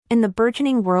In the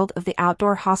burgeoning world of the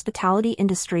outdoor hospitality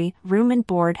industry, Room and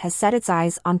Board has set its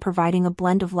eyes on providing a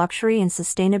blend of luxury and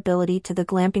sustainability to the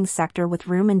glamping sector with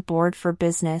Room and Board for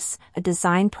Business, a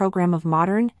design program of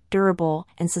modern, durable,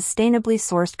 and sustainably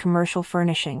sourced commercial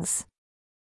furnishings.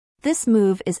 This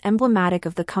move is emblematic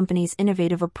of the company's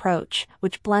innovative approach,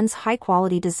 which blends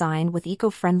high-quality design with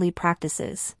eco-friendly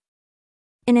practices.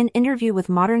 In an interview with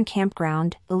Modern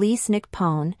Campground, Elise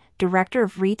Nick-Pone, Director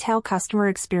of Retail Customer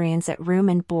Experience at Room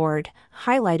and Board,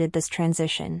 highlighted this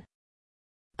transition.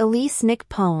 Elise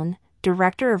Nick-Pone,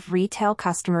 Director of Retail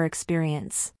Customer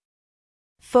Experience.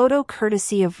 Photo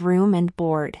courtesy of Room and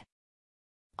Board.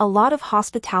 A lot of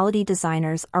hospitality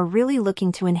designers are really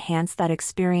looking to enhance that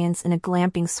experience in a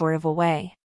glamping sort of a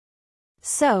way.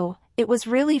 So, it was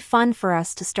really fun for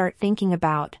us to start thinking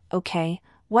about, okay,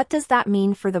 what does that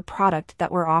mean for the product that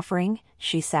we're offering,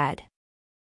 she said.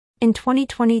 In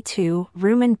 2022,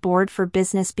 Room and Board for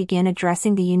Business began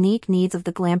addressing the unique needs of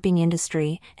the glamping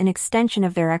industry, an extension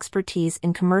of their expertise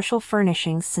in commercial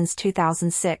furnishings since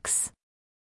 2006.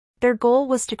 Their goal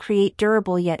was to create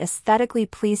durable yet aesthetically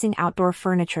pleasing outdoor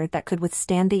furniture that could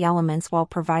withstand the elements while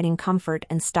providing comfort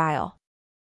and style.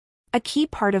 A key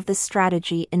part of this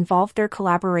strategy involved their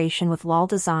collaboration with Lal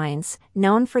Designs,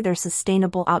 known for their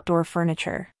sustainable outdoor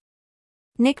furniture.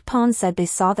 Nick-Pone said they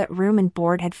saw that Room and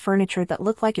Board had furniture that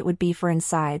looked like it would be for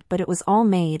inside, but it was all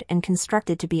made and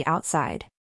constructed to be outside.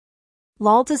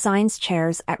 Lal Designs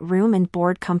chairs at Room and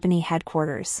Board Company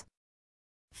headquarters.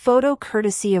 Photo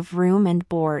courtesy of Room and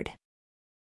Board.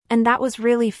 And that was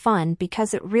really fun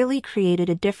because it really created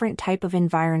a different type of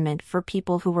environment for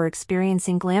people who were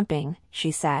experiencing glamping,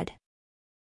 she said.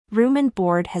 Room and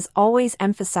Board has always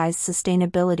emphasized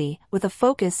sustainability, with a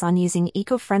focus on using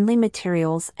eco-friendly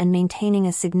materials and maintaining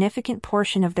a significant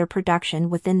portion of their production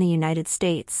within the United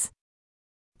States.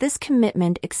 This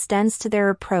commitment extends to their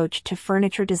approach to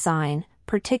furniture design,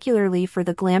 particularly for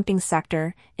the glamping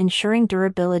sector, ensuring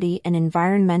durability and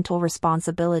environmental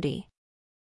responsibility.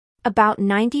 About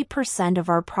 90% of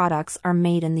our products are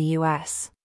made in the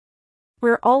U.S.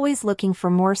 We're always looking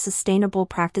for more sustainable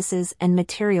practices and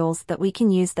materials that we can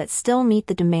use that still meet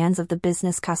the demands of the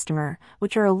business customer,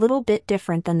 which are a little bit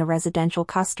different than the residential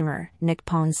customer,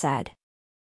 Nick-Pone said.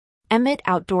 Emmett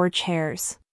Outdoor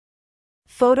Chairs.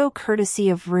 Photo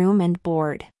courtesy of Room and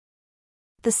Board.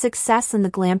 The success in the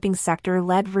glamping sector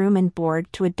led Room and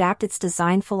Board to adapt its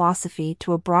design philosophy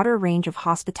to a broader range of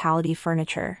hospitality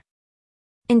furniture.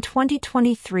 In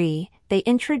 2023, they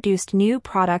introduced new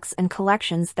products and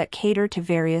collections that cater to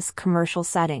various commercial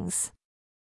settings.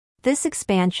 This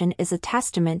expansion is a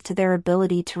testament to their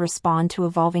ability to respond to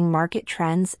evolving market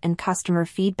trends and customer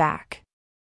feedback.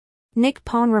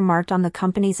 Nick-Pone remarked on the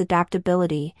company's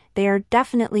adaptability. They are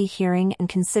definitely hearing and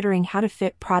considering how to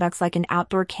fit products like an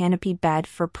outdoor canopy bed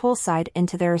for poolside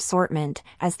into their assortment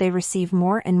as they receive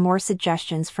more and more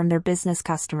suggestions from their business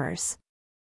customers.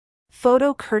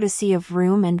 Photo courtesy of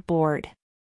Room and Board.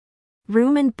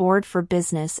 Room and Board for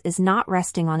Business is not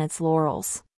resting on its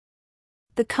laurels.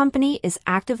 The company is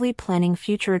actively planning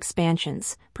future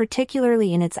expansions,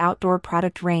 particularly in its outdoor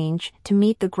product range, to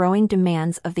meet the growing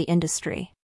demands of the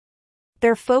industry.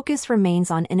 Their focus remains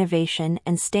on innovation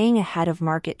and staying ahead of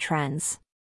market trends.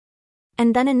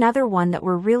 And then another one that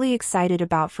we're really excited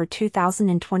about for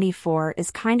 2024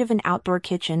 is kind of an outdoor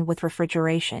kitchen with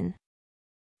refrigeration.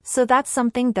 So that's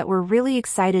something that we're really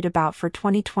excited about for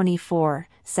 2024,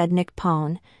 said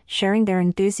Nick-Pone, sharing their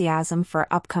enthusiasm for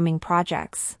upcoming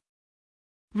projects.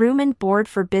 Room and Board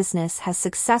for Business has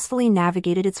successfully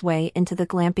navigated its way into the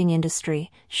glamping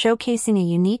industry, showcasing a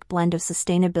unique blend of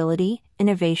sustainability,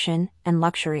 innovation, and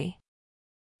luxury.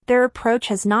 Their approach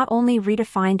has not only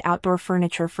redefined outdoor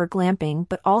furniture for glamping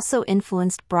but also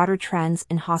influenced broader trends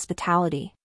in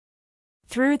hospitality.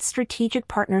 Through its strategic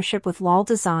partnership with Lal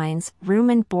Designs, Room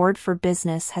and Board for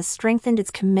Business has strengthened its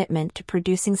commitment to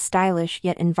producing stylish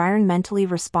yet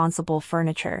environmentally responsible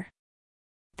furniture.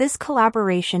 This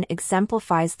collaboration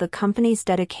exemplifies the company's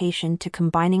dedication to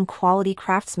combining quality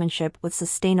craftsmanship with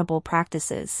sustainable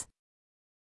practices.